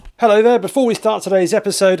Hello there. Before we start today's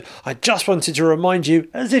episode, I just wanted to remind you,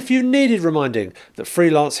 as if you needed reminding, that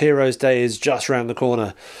Freelance Heroes Day is just round the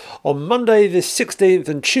corner. On Monday the 16th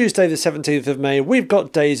and Tuesday the 17th of May, we've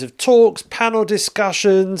got days of talks, panel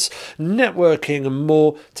discussions, networking and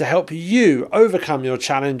more to help you overcome your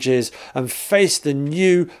challenges and face the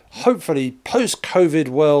new, hopefully post-COVID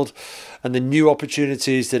world and the new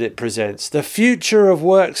opportunities that it presents. The future of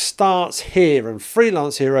work starts here, and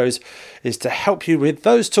Freelance Heroes is to help you with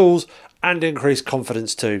those tools and increase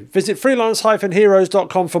confidence too. Visit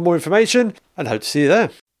freelance-heroes.com for more information and hope to see you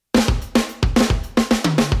there.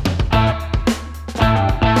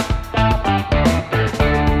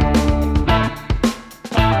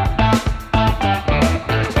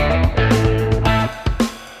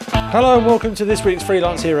 Hello and welcome to this week's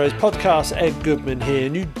Freelance Heroes podcast. Ed Goodman here,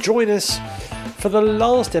 and you join us for the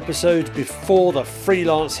last episode before the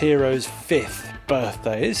Freelance Heroes' 5th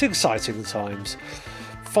birthday. It's exciting times.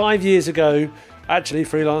 5 years ago, actually,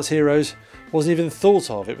 Freelance Heroes wasn't even thought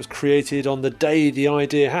of. It was created on the day the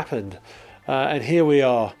idea happened. And here we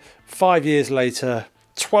are, 5 years later,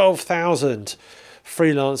 12,000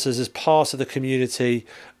 freelancers as part of the community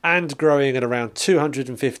and growing at around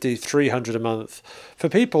 250, 300 a month for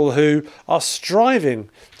people who are striving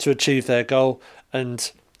to achieve their goal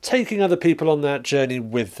and taking other people on that journey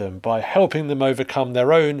with them by helping them overcome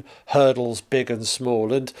their own hurdles, big and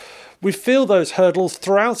small. And we feel those hurdles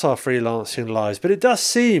throughout our freelancing lives, but it does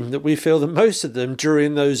seem that we feel the most of them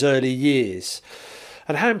during those early years.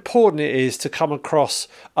 And how important it is to come across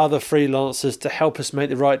other freelancers to help us make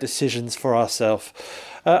the right decisions for ourselves.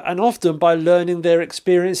 And often by learning their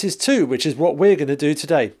experiences too, which is what we're going to do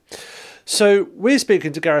today. So we're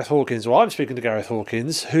speaking to Gareth Hawkins, or I'm speaking to Gareth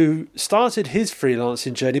Hawkins, who started his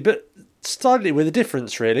freelancing journey, but slightly with a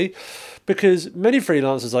difference really, because many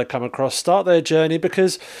freelancers I come across start their journey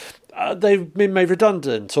because they've been made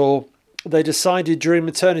redundant, or they decided during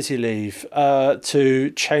maternity leave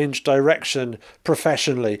to change direction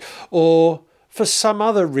professionally, or for some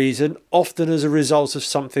other reason, often as a result of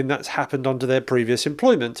something that's happened under their previous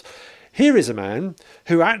employment. Here is a man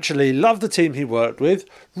who actually loved the team he worked with,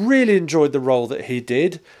 really enjoyed the role that he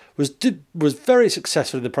did, was very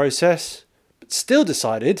successful in the process, but still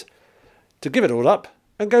decided to give it all up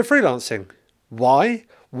and go freelancing. Why?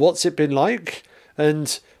 What's it been like?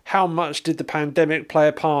 And how much did the pandemic play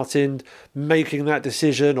a part in making that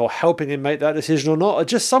decision, or helping him make that decision or not, are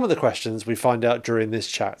just some of the questions we find out during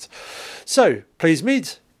this chat. So please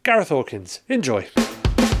meet Gareth Hawkins. Enjoy.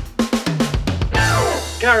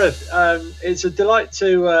 Gareth, it's a delight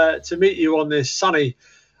to meet you on this sunny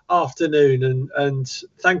afternoon, and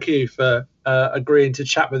thank you for agreeing to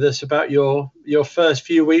chat with us about your first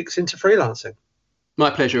few weeks into freelancing. My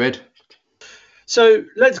pleasure, Ed. So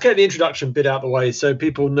let's get the introduction bit out of the way so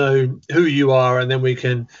people know who you are, and then we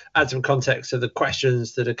can add some context to the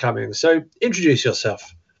questions that are coming. So introduce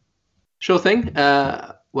yourself. Sure thing.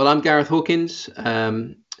 Well, I'm Gareth Hawkins.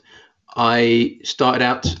 I started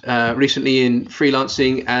out recently in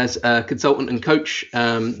freelancing as a consultant and coach,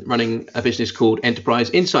 running a business called Enterprise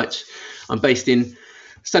Insights. I'm based in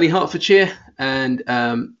sunny Hertfordshire, and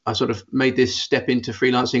I sort of made this step into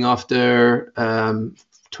freelancing after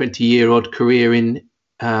 20-year-odd career in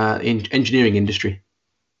engineering industry.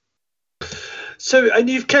 So, and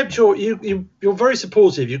you've kept you're very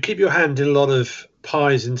supportive. You keep your hand in a lot of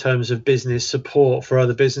pies in terms of business support for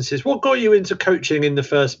other businesses. What got you into coaching in the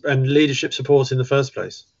first, and leadership support in the first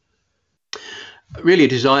place? Really a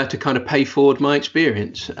desire to kind of pay forward my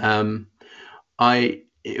experience.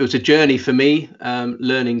 It was a journey for me,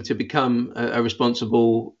 learning to become a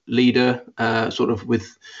responsible leader, sort of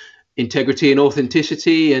with integrity and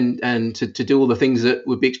authenticity, and to do all the things that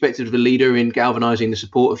would be expected of a leader in galvanizing the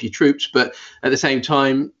support of your troops, but at the same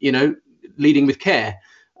time, leading with care.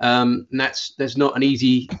 And that's not an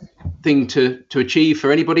easy thing to achieve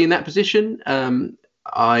for anybody in that position.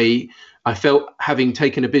 I felt, having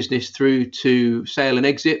taken a business through to sale and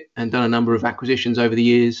exit and done a number of acquisitions over the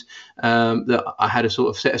years, that I had a sort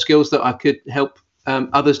of set of skills that I could help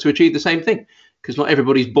others to achieve the same thing, because not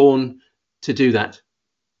everybody's born to do that.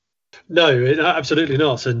 No, absolutely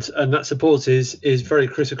not, and that support is very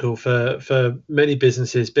critical for many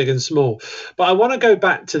businesses, big and small. But I want to go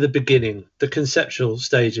back to the beginning, the conceptual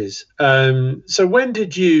stages. So when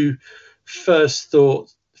did you first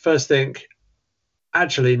think,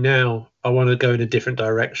 actually, now I want to go in a different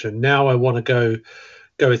direction. Now I want to go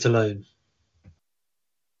it alone.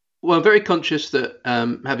 Well, I'm very conscious that,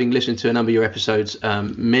 having listened to a number of your episodes,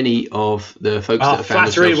 many of the folks that have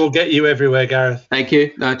found flattery will get you everywhere, Gareth. Thank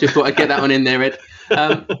you. I just thought I'd get that one in there, Ed.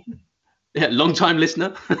 Yeah, long time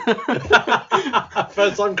listener.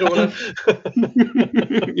 First time caller.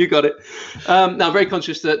 You got it. Now, I'm very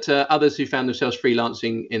conscious that others who found themselves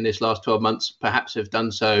freelancing in this last 12 months perhaps have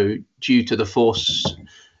done so due to the force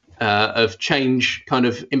of change kind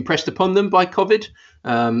of impressed upon them by COVID,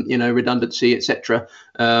 redundancy, etc.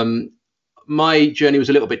 My journey was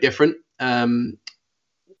a little bit different.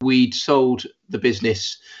 We'd sold the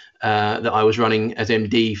business that I was running as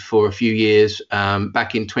MD for a few years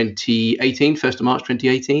back in 2018, 1st of March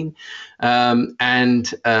 2018.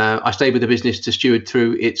 And I stayed with the business to steward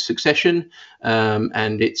through its succession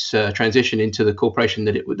and its transition into the corporation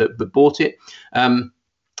that bought it.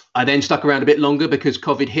 I then stuck around a bit longer because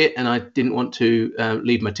COVID hit and I didn't want to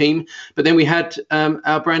leave my team. But then we had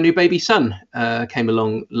our brand new baby son came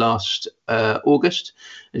along last August.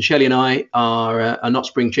 And Shelley and I are not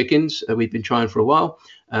spring chickens. We've been trying for a while.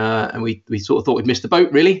 And we sort of thought we'd missed the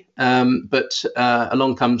boat, really. But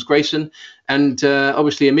along comes Grayson. And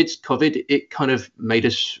obviously, amidst COVID, it kind of made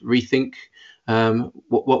us rethink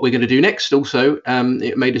what we're going to do next. Also,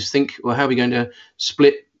 it made us think, well, how are we going to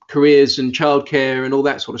split careers and childcare and all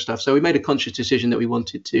that sort of stuff? So we made a conscious decision that we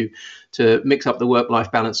wanted to mix up the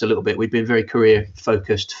work-life balance a little bit. We've been very career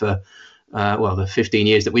focused for the 15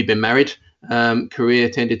 years that we've been married. Career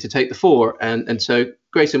tended to take the fore, and so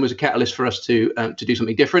Grayson was a catalyst for us to do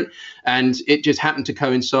something different, and it just happened to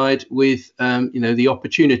coincide with the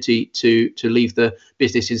opportunity to leave the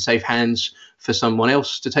business in safe hands for someone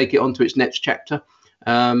else to take it on to its next chapter.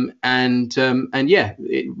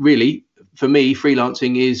 It really, for me,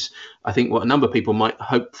 freelancing is, I think, what a number of people might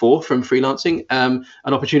hope for from freelancing, an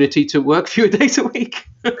opportunity to work fewer days a week.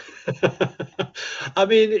 I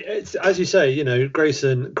mean, it's, as you say,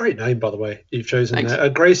 Grayson, great name, by the way, you've chosen there.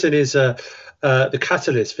 Grayson is the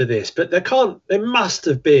catalyst for this, but there must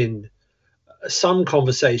have been some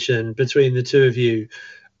conversation between the two of you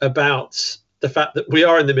about the fact that we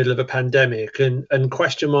are in the middle of a pandemic and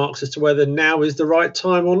question marks as to whether now is the right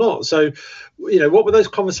time or not. So, what were those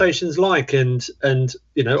conversations like? And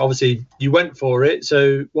obviously you went for it.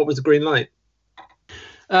 So what was the green light?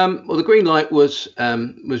 Well, the green light was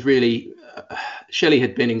really, Shelley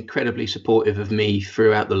had been incredibly supportive of me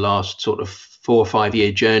throughout the last sort of 4 or 5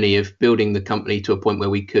 year journey of building the company to a point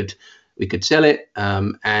where we could sell it.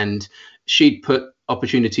 And she'd put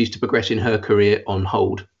opportunities to progress in her career on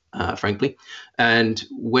hold, frankly. And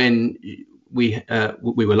when we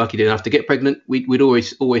were lucky enough to get pregnant, we'd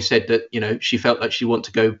always said that, she felt like she wanted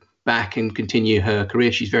to go back and continue her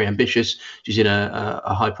career. She's very ambitious. She's in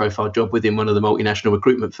a high profile job within one of the multinational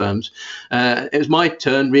recruitment firms. It was my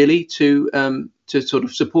turn really to sort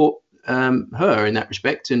of support her in that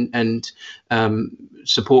respect and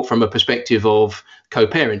support from a perspective of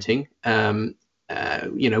co-parenting.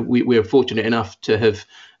 We were fortunate enough to have,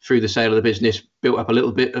 through the sale of the business, built up a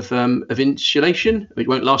little bit of insulation. It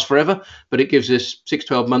won't last forever, but it gives us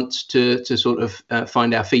 6-12 months to sort of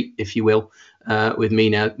find our feet, if you will, with me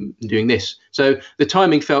now doing this. So the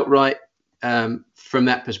timing felt right from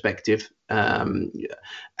that perspective.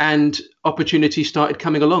 And opportunities started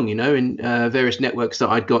coming along, in various networks that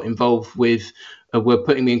I'd got involved with were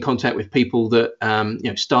putting me in contact with people that,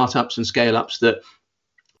 startups and scale ups that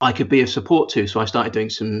I could be of support to. So I started doing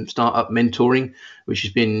some startup mentoring, which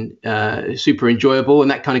has been super enjoyable. And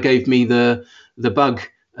that kind of gave me the bug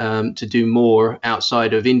to do more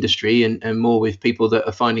outside of industry and more with people that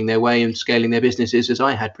are finding their way and scaling their businesses as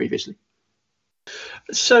I had previously.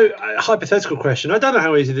 So, hypothetical question. I don't know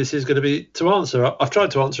how easy this is going to be to answer. I've tried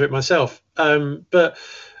to answer it myself. But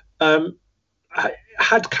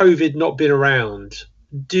had COVID not been around,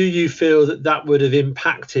 do you feel that would have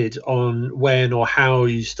impacted on when or how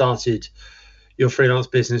you started your freelance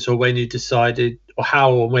business, or when you decided, or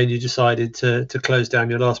how or when you decided to close down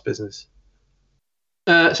your last business?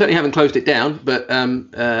 Certainly haven't closed it down, but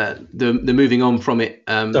the moving on from it,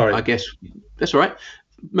 I guess that's all right.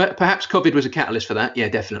 Perhaps COVID was a catalyst for that. Yeah,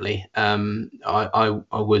 definitely. I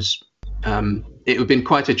was. It would have been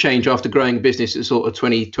quite a change after growing a business at sort of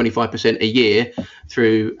 20-25% a year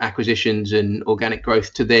through acquisitions and organic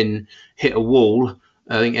growth to then hit a wall.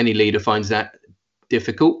 I think any leader finds that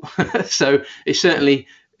difficult. So it certainly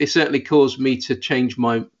caused me to change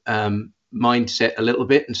my mindset a little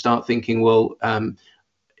bit and start thinking, well,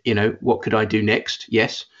 what could I do next?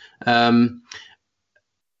 Yes. Was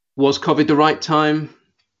COVID the right time?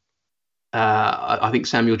 I think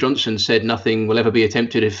Samuel Johnson said nothing will ever be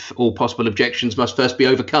attempted if all possible objections must first be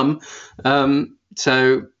overcome.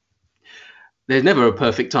 So there's never a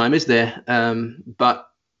perfect time, is there? But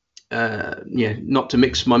not to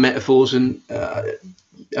mix my metaphors, and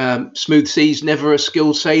smooth seas never a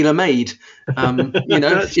skilled sailor made.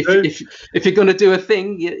 If you're going to do a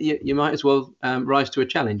thing, you might as well rise to a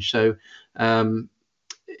challenge. So,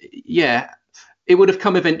 it would have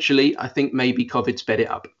come eventually. I think maybe COVID sped it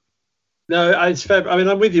up. No, it's fair. I mean,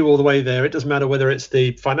 I'm with you all the way there. It doesn't matter whether it's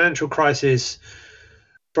the financial crisis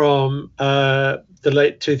from the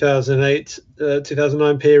late 2008,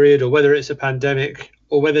 2009 period, or whether it's a pandemic,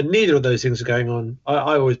 or whether neither of those things are going on.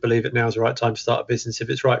 I always believe that now is the right time to start a business if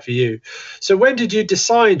it's right for you. So when did you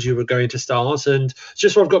decide you were going to start? And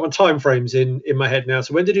just so I've got my time frames in my head now.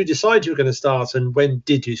 So when did you decide you were going to start, and when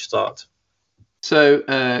did you start? So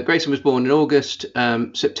Grayson was born in August.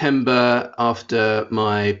 September, after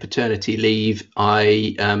my paternity leave,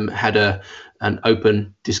 I had an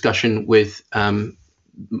open discussion with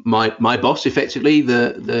my boss, effectively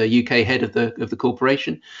the UK head of the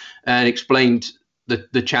corporation, and explained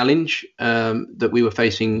the challenge that we were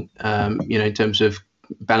facing, in terms of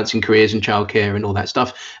balancing careers and childcare and all that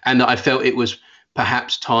stuff, and that I felt it was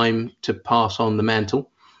perhaps time to pass on the mantle.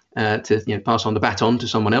 Pass on the baton to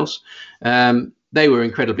someone else. They were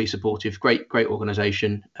incredibly supportive, great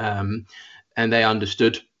organisation, and they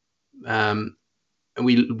understood. And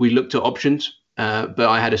we looked at options, but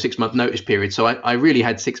I had a 6-month notice period, so I really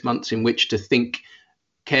had 6 months in which to think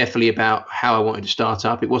carefully about how I wanted to start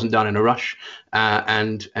up. It wasn't done in a rush,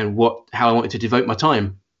 and how I wanted to devote my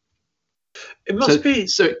time. It must be.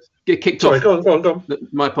 So it kicked off. Sorry, go on.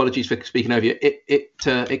 My apologies for speaking over you. It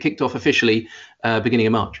kicked off officially beginning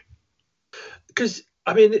of March. Because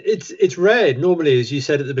I mean, it's rare. Normally, as you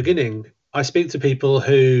said at the beginning, I speak to people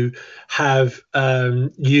who have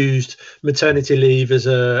used maternity leave as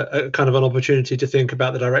a kind of an opportunity to think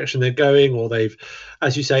about the direction they're going, or they've,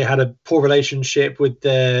 as you say, had a poor relationship with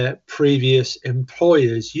their previous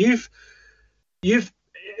employers. You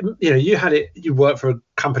had it. You work for a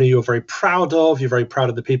company you're very proud of. You're very proud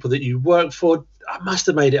of the people that you work for. I must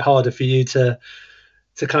have made it harder for you to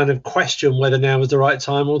kind of question whether now was the right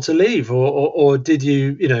time or to leave, or did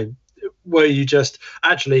you, were you just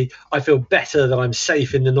actually, I feel better that I'm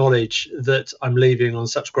safe in the knowledge that I'm leaving on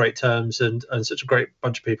such great terms and such a great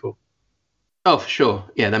bunch of people? Oh, for sure.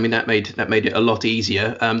 Yeah, I mean, that made it a lot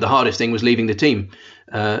easier. The hardest thing was leaving the team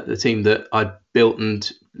that I built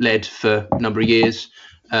and led for a number of years.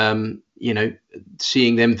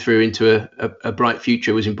 Seeing them through into a bright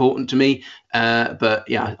future was important to me. But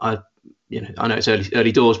yeah, I know it's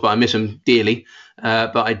early doors, but I miss them dearly.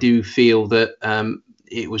 But I do feel that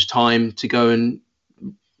it was time to go and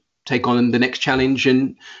take on the next challenge,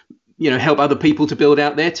 and help other people to build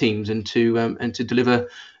out their teams and to deliver,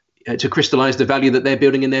 to crystallize the value that they're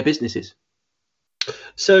building in their businesses.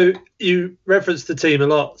 So you referenced the team a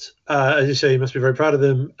lot, as you say. You must be very proud of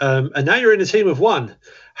them, and now you're in a team of one.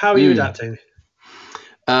 How are you adapting?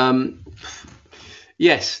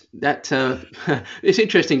 Yes, that it's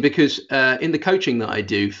interesting because in the coaching that I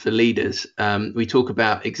do for leaders, we talk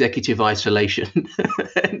about executive isolation.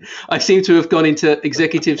 I seem to have gone into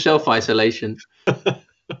executive self-isolation.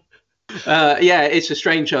 It's a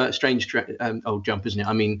strange old jump, isn't it?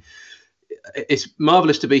 I mean, it's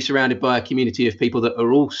marvelous to be surrounded by a community of people that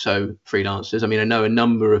are also freelancers. I mean, I know a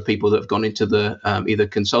number of people that have gone into the either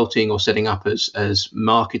consulting or setting up as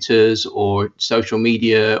marketers or social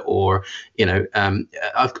media, or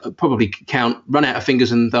I've probably run out of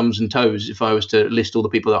fingers and thumbs and toes if I was to list all the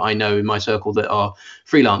people that I know in my circle that are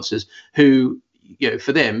freelancers who,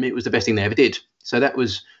 for them it was the best thing they ever did. So that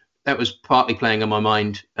was partly playing on my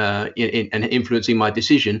mind and influencing my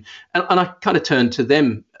decision. And I kind of turned to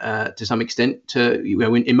them to some extent to,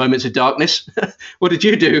 in moments of darkness, what did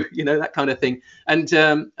you do? That kind of thing. And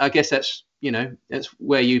I guess that's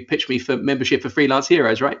where you pitch me for membership for Freelance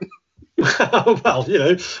Heroes, right? Well,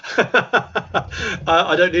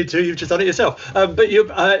 I don't need to. You've just done it yourself. But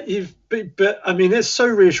I mean, it's so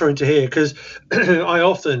reassuring to hear, because I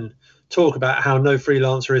often talk about how no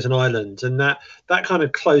freelancer is an island, and that kind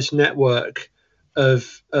of close network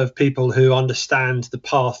of people who understand the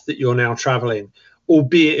path that you're now traveling,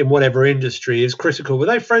 albeit in whatever industry, is critical. Were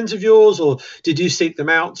they friends of yours, or did you seek them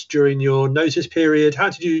out during your notice period? How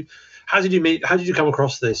did you come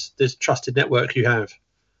across this trusted network you have?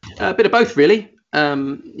 A bit of both, really.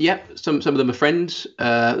 Some of them are friends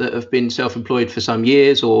that have been self-employed for some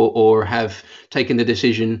years, or have taken the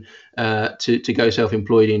decision to go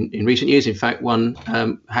self-employed in recent years. In fact, one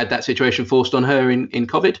had that situation forced on her in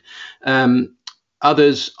COVID.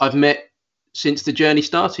 Others I've met since the journey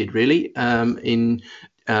started, really, in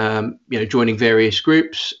joining various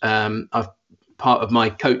groups. I've part of my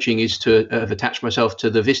coaching is to have attached myself to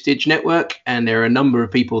the Vistage network, and there are a number of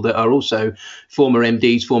people that are also former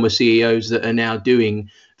MDs, former CEOs that are now doing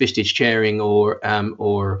Vistage chairing or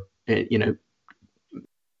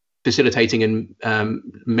facilitating and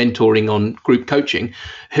mentoring on group coaching,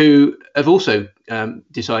 who have also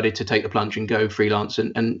decided to take the plunge and go freelance.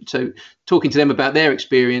 And so talking to them about their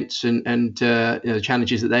experience and the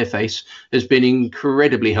challenges that they face has been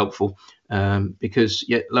incredibly helpful, because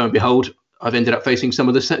yet lo and behold, I've ended up facing some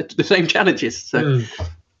of the same challenges.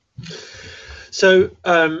 So,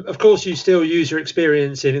 of course, you still use your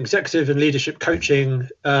experience in executive and leadership coaching,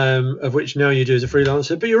 of which now you do as a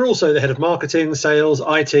freelancer, but you're also the head of marketing, sales,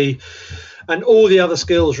 IT, and all the other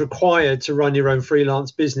skills required to run your own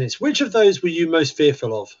freelance business. Which of those were you most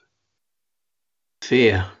fearful of?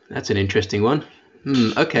 Fear. That's an interesting one.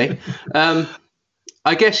 Okay.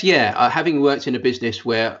 I guess, having worked in a business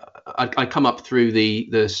where I come up through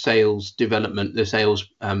the sales development, the sales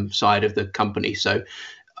side of the company. So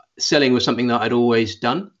selling was something that I'd always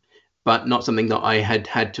done, but not something that I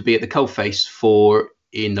had to be at the coalface for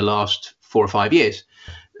in the last 4 or 5 years.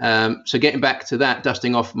 So getting back to that,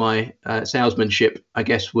 dusting off my salesmanship, I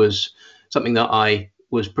guess, was something that I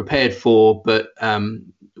was prepared for, but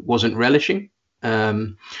wasn't relishing.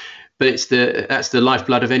 But that's the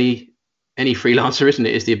lifeblood of any freelancer, isn't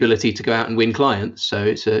it? Is the ability to go out and win clients. So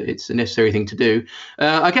it's a necessary thing to do.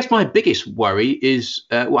 I guess my biggest worry is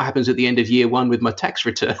what happens at the end of year one with my tax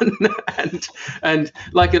return. and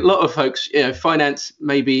like a lot of folks, finance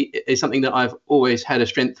maybe is something that I've always had a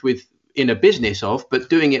strength with in a business of, but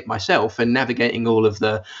doing it myself and navigating all of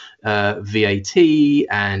the VAT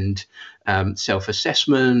and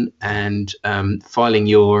self-assessment and filing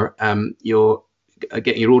your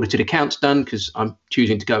getting your audited accounts done because I'm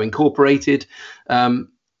choosing to go incorporated.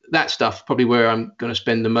 That stuff probably where I'm going to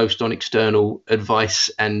spend the most on external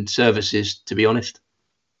advice and services, to be honest.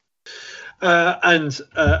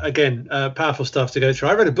 Again, powerful stuff to go through.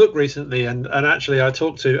 I read a book recently, and actually I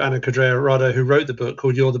talked to Anna Cadrea-Rado, who wrote the book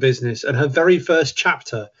called You're the Business, and her very first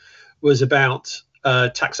chapter was about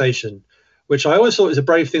taxation, which I always thought was a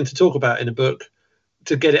brave thing to talk about in a book,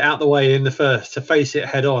 to get it out the way in the first, to face it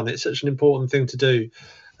head on. It's such an important thing to do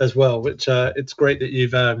as well, which it's great that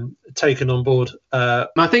you've taken on board. I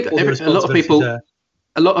think a lot of people,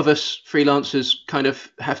 a lot of us freelancers kind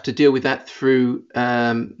of have to deal with that through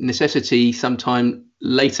necessity sometime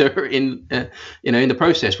later in the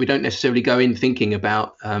process. We don't necessarily go in thinking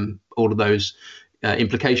about all of those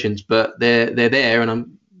implications, but they're there, and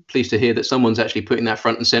I'm pleased to hear that someone's actually putting that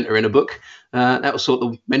front and center in a book. That was sort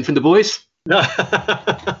of Men from the Boys. No.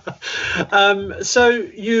 So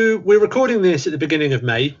we're recording this at the beginning of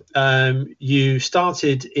May. You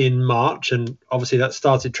started in March, and obviously that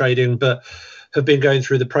started trading, but have been going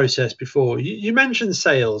through the process before. You mentioned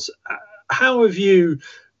sales. How have you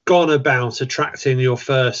gone about attracting your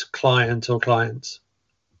first client or clients?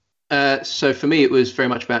 So for me, it was very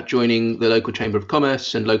much about joining the local Chamber of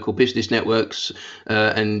Commerce and local business networks,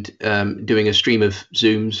 and doing a stream of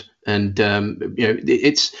Zooms. And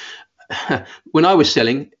it's when I was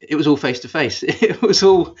selling, it was all face to face. It was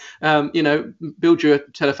all, build your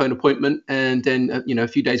telephone appointment, and then a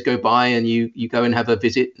few days go by, and you go and have a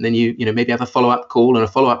visit, and then you maybe have a follow up call and a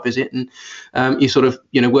follow up visit, and you sort of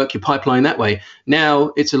work your pipeline that way.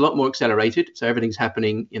 Now it's a lot more accelerated, so everything's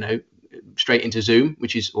happening straight into Zoom,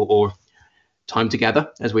 which is or time together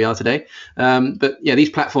as we are today. But yeah, these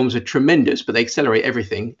platforms are tremendous, but they accelerate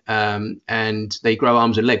everything, and they grow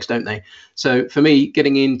arms and legs, don't they? So for me,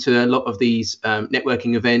 getting into a lot of these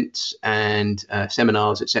networking events and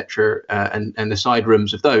seminars, etc., and the side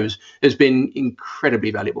rooms of those has been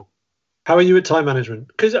incredibly valuable. How are you at time management?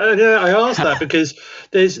 Because I asked that because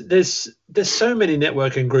there's so many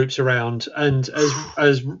networking groups around, and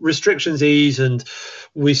as restrictions ease and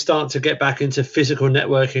we start to get back into physical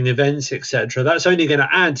networking events, etc., that's only going to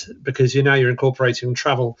add, because you're incorporating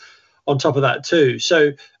travel on top of that too.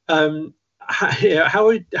 So how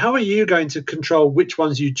are you going to control which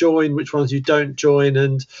ones you join, which ones you don't join,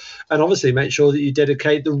 and obviously make sure that you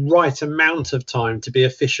dedicate the right amount of time to be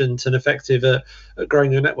efficient and effective at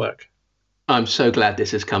growing your network? I'm so glad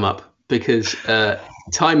this has come up, because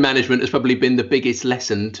time management has probably been the biggest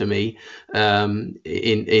lesson to me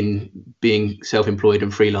in being self-employed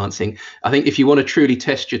and freelancing. I think if you want to truly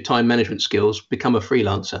test your time management skills, become a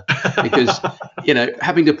freelancer, because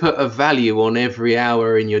having to put a value on every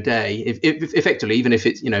hour in your day, if effectively, even if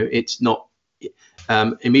it's it's not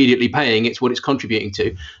immediately paying, it's what it's contributing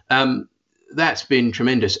to. That's been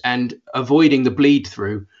tremendous, and avoiding the bleed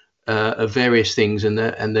through of various things and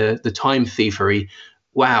the time thievery.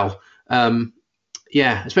 Wow.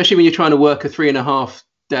 Especially when you're trying to work a 3.5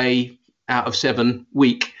 day out of 7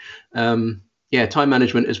 week. Time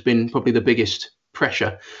management has been probably the biggest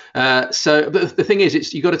pressure. But the thing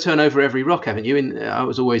is, you've got to turn over every rock, haven't you? And I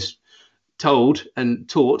was always told and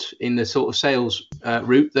taught in the sort of sales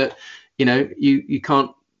route that, you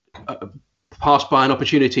can't pass by an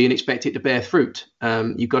opportunity and expect it to bear fruit.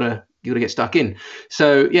 You've got to get stuck in.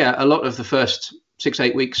 So a lot of the first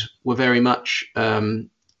 6-8 weeks were very much kind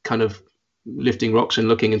of lifting rocks and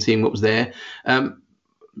looking and seeing what was there.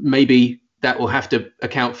 Maybe that will have to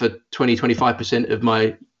account for 20-25% of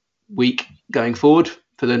my week going forward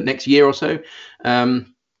for the next year or so.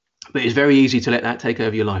 But it's very easy to let that take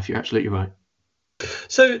over your life. You're absolutely right.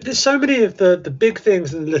 So there's so many of the big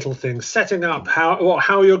things and the little things. Setting up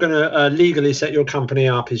how you're going to legally set your company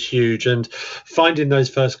up is huge, and finding those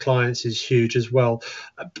first clients is huge as well.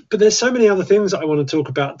 But there's so many other things that I want to talk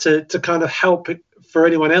about to kind of help for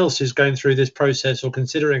anyone else who's going through this process or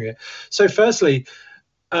considering it. So firstly,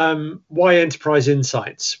 why Enterprise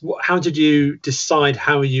Insights? How did you decide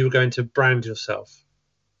how you were going to brand yourself?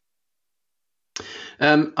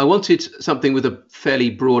 I wanted something with a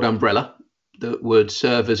fairly broad umbrella that would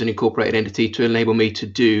serve as an incorporated entity to enable me to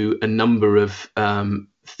do a number of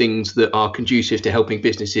things that are conducive to helping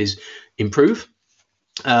businesses improve.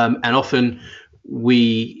 And often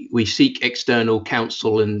we seek external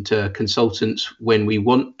counsel and consultants when we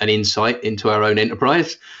want an insight into our own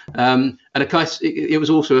enterprise. And of course, it was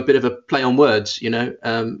also a bit of a play on words,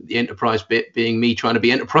 the enterprise bit being me trying to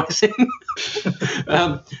be enterprising,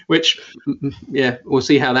 which, we'll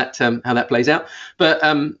see how that plays out. But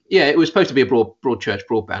it was supposed to be a broad church,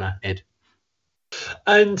 broad banner, Ed.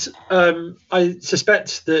 And I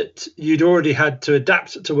suspect that you'd already had to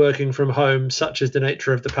adapt to working from home, such as the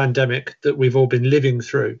nature of the pandemic that we've all been living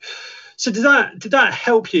through. So did that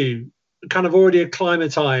help you kind of already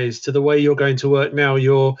acclimatize to the way you're going to work now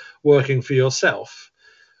you're working for yourself?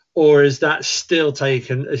 Or is that still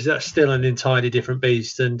an entirely different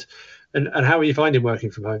beast? And how are you finding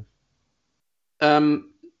working from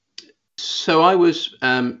home? So I was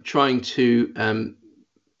trying to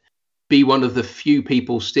be one of the few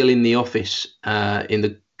people still in the office.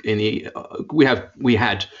 We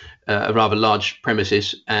had a rather large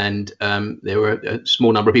premises, and there were a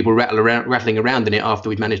small number of people rattling around in it after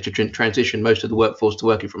we'd managed to transition most of the workforce to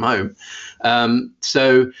working from home.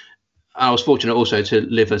 So I was fortunate also to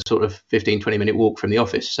live a sort of 15-20 minute walk from the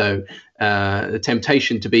office. So the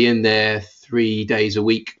temptation to be in there 3 days a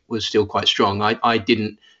week was still quite strong. I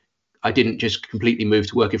didn't just completely move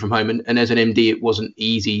to working from home, and as an MD, it wasn't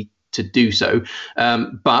easy to do so.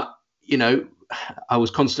 But, I was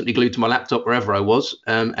constantly glued to my laptop wherever I was,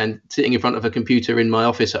 and sitting in front of a computer in my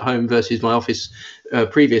office at home versus my office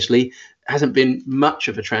previously hasn't been much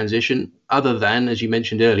of a transition, other than, as you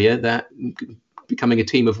mentioned earlier, that becoming a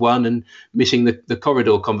team of one and missing the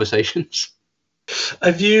corridor conversations.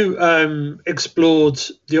 Have you explored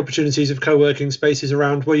the opportunities of co-working spaces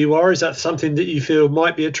around where you are? Is that something that you feel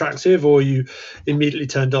might be attractive, or are you immediately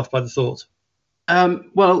turned off by the thought?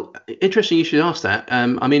 Well, interesting you should ask that.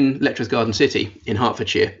 I'm in Letchworth Garden City in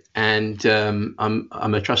Hertfordshire, and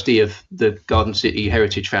I'm a trustee of the Garden City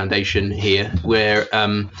Heritage Foundation here, where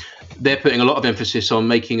they're putting a lot of emphasis on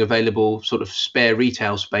making available sort of spare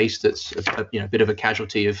retail space that's a bit of a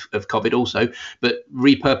casualty of COVID also, but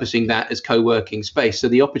repurposing that as co-working space. So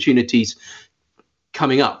the opportunities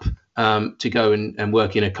coming up to go and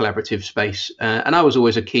work in a collaborative space. And I was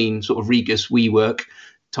always a keen sort of Regus WeWork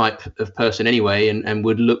type of person anyway, and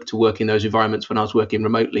would look to work in those environments when I was working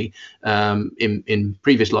remotely in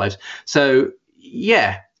previous lives. So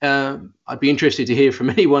I'd be interested to hear from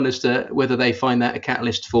anyone as to whether they find that a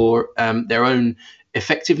catalyst for their own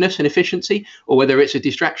effectiveness and efficiency, or whether it's a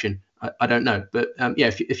distraction. I don't know, but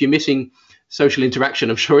if you're missing social interaction,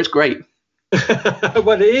 I'm sure it's great.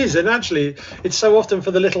 Well, it is, and actually it's so often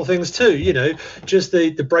for the little things too, just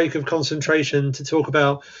the break of concentration to talk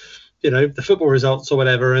about the football results or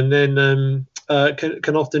whatever, and then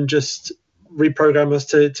can often just reprogram us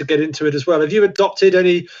to get into it as well. Have you adopted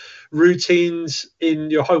any routines in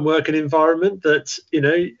your home working environment that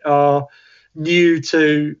are new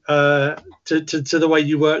to the way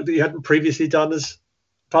you work that you hadn't previously done as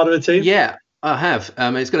part of a team? Yeah, I have.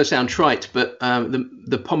 It's going to sound trite, but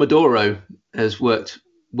the Pomodoro has worked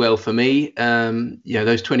well for me.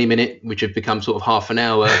 Those 20-minute, which have become sort of half an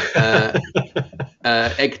hour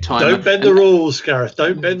egg timer. Don't bend the rules, Gareth.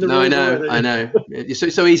 Don't bend the rules. No, I know.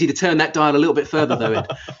 It's so easy to turn that dial a little bit further, though, Ed.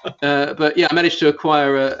 But I managed to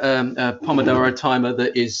acquire a Pomodoro timer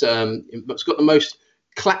that is it's got the most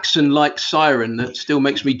klaxon-like siren that still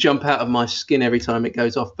makes me jump out of my skin every time it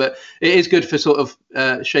goes off. But it is good for sort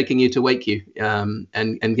of shaking you to wake you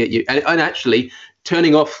and get you. And actually,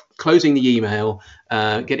 turning off, closing the email,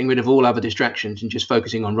 getting rid of all other distractions, and just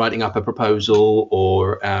focusing on writing up a proposal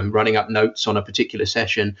or writing up notes on a particular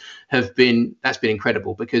session that's been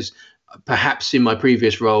incredible. Because perhaps in my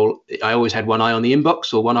previous role, I always had one eye on the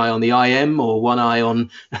inbox, or one eye on the IM, or one eye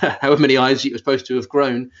on however many eyes it was supposed to have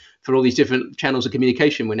grown for all these different channels of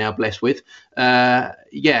communication we're now blessed with.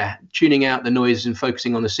 Tuning out the noise and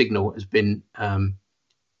focusing on the signal has been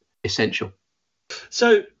essential.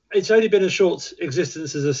 So it's only been a short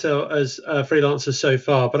existence as a freelancer so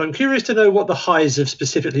far, but I'm curious to know what the highs have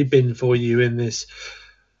specifically been for you in this,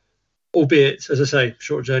 albeit, as I say,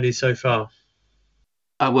 short journey so far.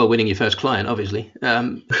 Well, winning your first client, obviously.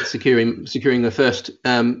 Securing the first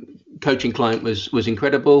coaching client was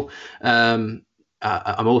incredible.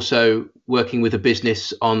 I'm also working with a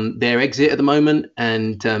business on their exit at the moment,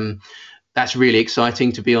 and that's really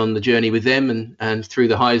exciting to be on the journey with them and through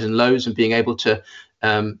the highs and lows, and being able to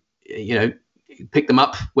pick them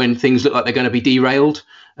up when things look like they're going to be derailed,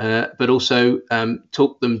 but also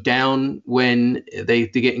talk them down when they're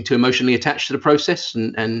getting too emotionally attached to the process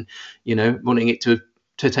and wanting it to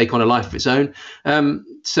take on a life of its own.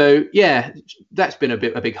 So yeah, that's been a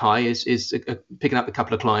big high is picking up a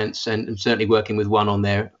couple of clients and certainly working with one on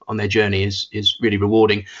their journey is really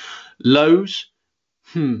rewarding. Lows,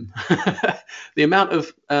 the amount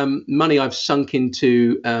of money I've sunk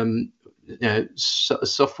into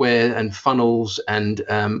software and funnels and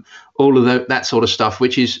all of that sort of stuff,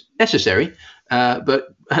 which is necessary, but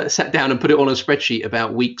sat down and put it on a spreadsheet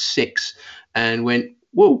about week 6 and went,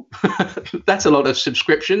 whoa, that's a lot of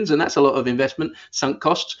subscriptions and that's a lot of investment, sunk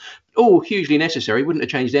costs, all hugely necessary. Wouldn't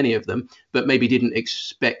have changed any of them, but maybe didn't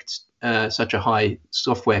expect such a high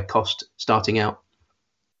software cost starting out.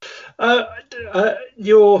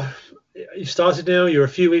 You've started now, you're a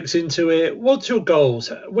few weeks into it. What's your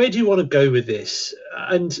goals? Where do you want to go with this?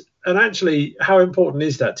 And actually, how important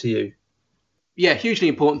is that to you? Yeah, hugely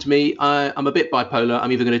important to me. I'm a bit bipolar.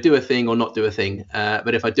 I'm either going to do a thing or not do a thing.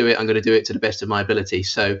 But if I do it, I'm going to do it to the best of my ability.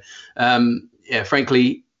 So,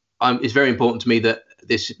 frankly, it's very important to me that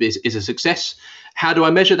this is a success. How do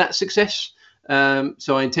I measure that success?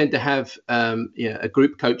 So I intend to have a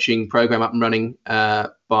group coaching program up and running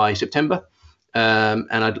by September. And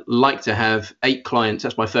I'd like to have 8 clients.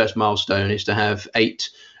 That's my first milestone, is to have 8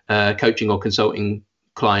 coaching or consulting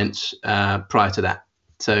clients prior to that.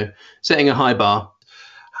 So setting a high bar.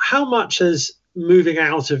 How much has moving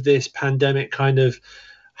out of this pandemic kind of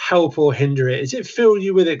help or hinder it? Does it fill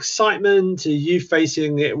you with excitement? Are you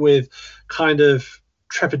facing it with kind of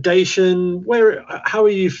trepidation? How are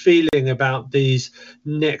you feeling about these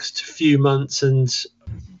next few months and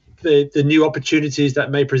the new opportunities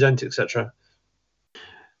that may present, etc.?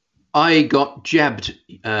 I got jabbed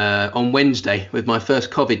on Wednesday with my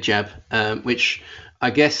first COVID jab, which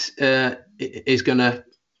I guess is going to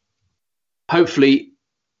hopefully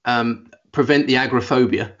prevent the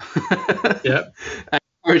agoraphobia. Yeah. And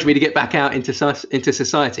encourage me to get back out into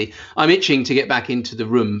society. I'm itching to get back into the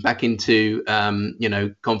room, back into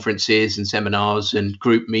conferences and seminars and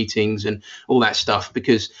group meetings and all that stuff,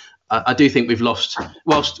 because I do think we've lost,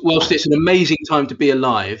 whilst it's an amazing time to be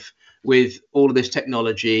alive with all of this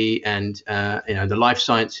technology and the life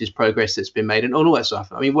sciences progress that's been made and all that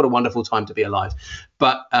stuff. I mean, what a wonderful time to be alive.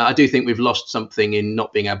 But I do think we've lost something in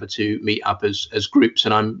not being able to meet up as groups.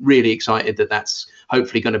 And I'm really excited that that's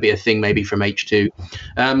hopefully going to be a thing maybe from H2.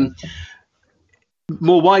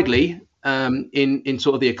 More widely, in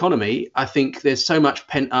sort of the economy, I think there's so much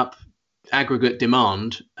pent up aggregate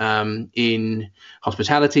demand in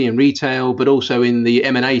hospitality and retail, but also in the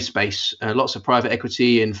M&A space. Lots of private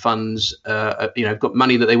equity and funds have got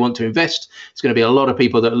money that they want to invest. It's going to be a lot of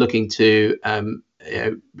people that are looking to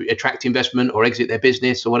attract investment or exit their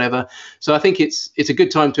business or whatever. So I think it's a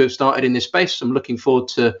good time to have started in this space. I'm looking forward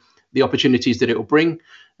to the opportunities that it will bring.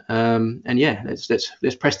 Let's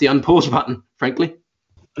press the unpause button, frankly.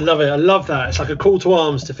 I love it. I love that. It's like a call to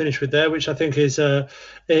arms to finish with there, which I think is a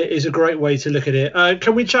great way to look at it.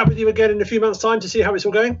 Can we chat with you again in a few months' time to see how it's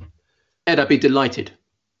all going? Ed, I'd be delighted.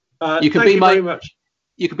 You can be very much.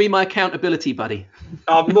 You can be my accountability buddy.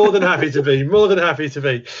 I'm more than happy to be. More than happy to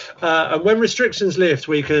be. And when restrictions lift,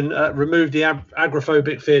 we can remove the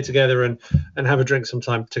agoraphobic fear together and have a drink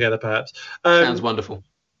sometime together, perhaps. Sounds wonderful.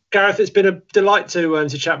 Gareth, it's been a delight to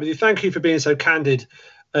chat with you. Thank you for being so candid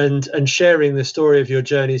and sharing the story of your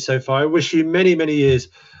journey so far. I wish you many, many years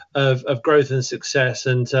of growth and success,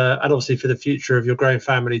 and obviously for the future of your growing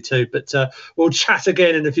family too. But we'll chat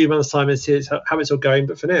again in a few months' time and see how it's all going.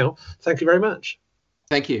 But for now, thank you very much.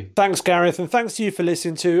 Thank you. Thanks, Gareth, and thanks to you for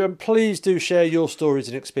listening to. And please do share your stories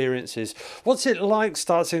and experiences. What's it like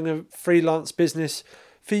starting a freelance business?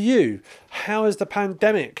 for you? How has the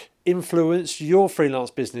pandemic influenced your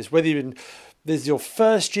freelance business? Whether even this is your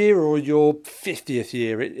first year or your 50th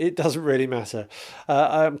year, it doesn't really matter.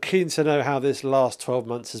 I'm keen to know how this last 12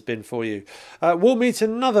 months has been for you. We'll meet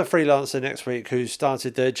another freelancer next week who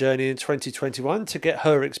started their journey in 2021 to get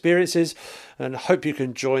her experiences, and hope you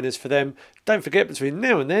can join us for them. Don't forget, between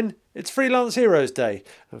now and then, it's Freelance Heroes Day.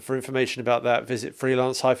 And for information about that, visit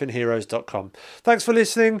freelance-heroes.com. Thanks for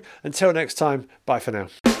listening. Until next time, bye for now.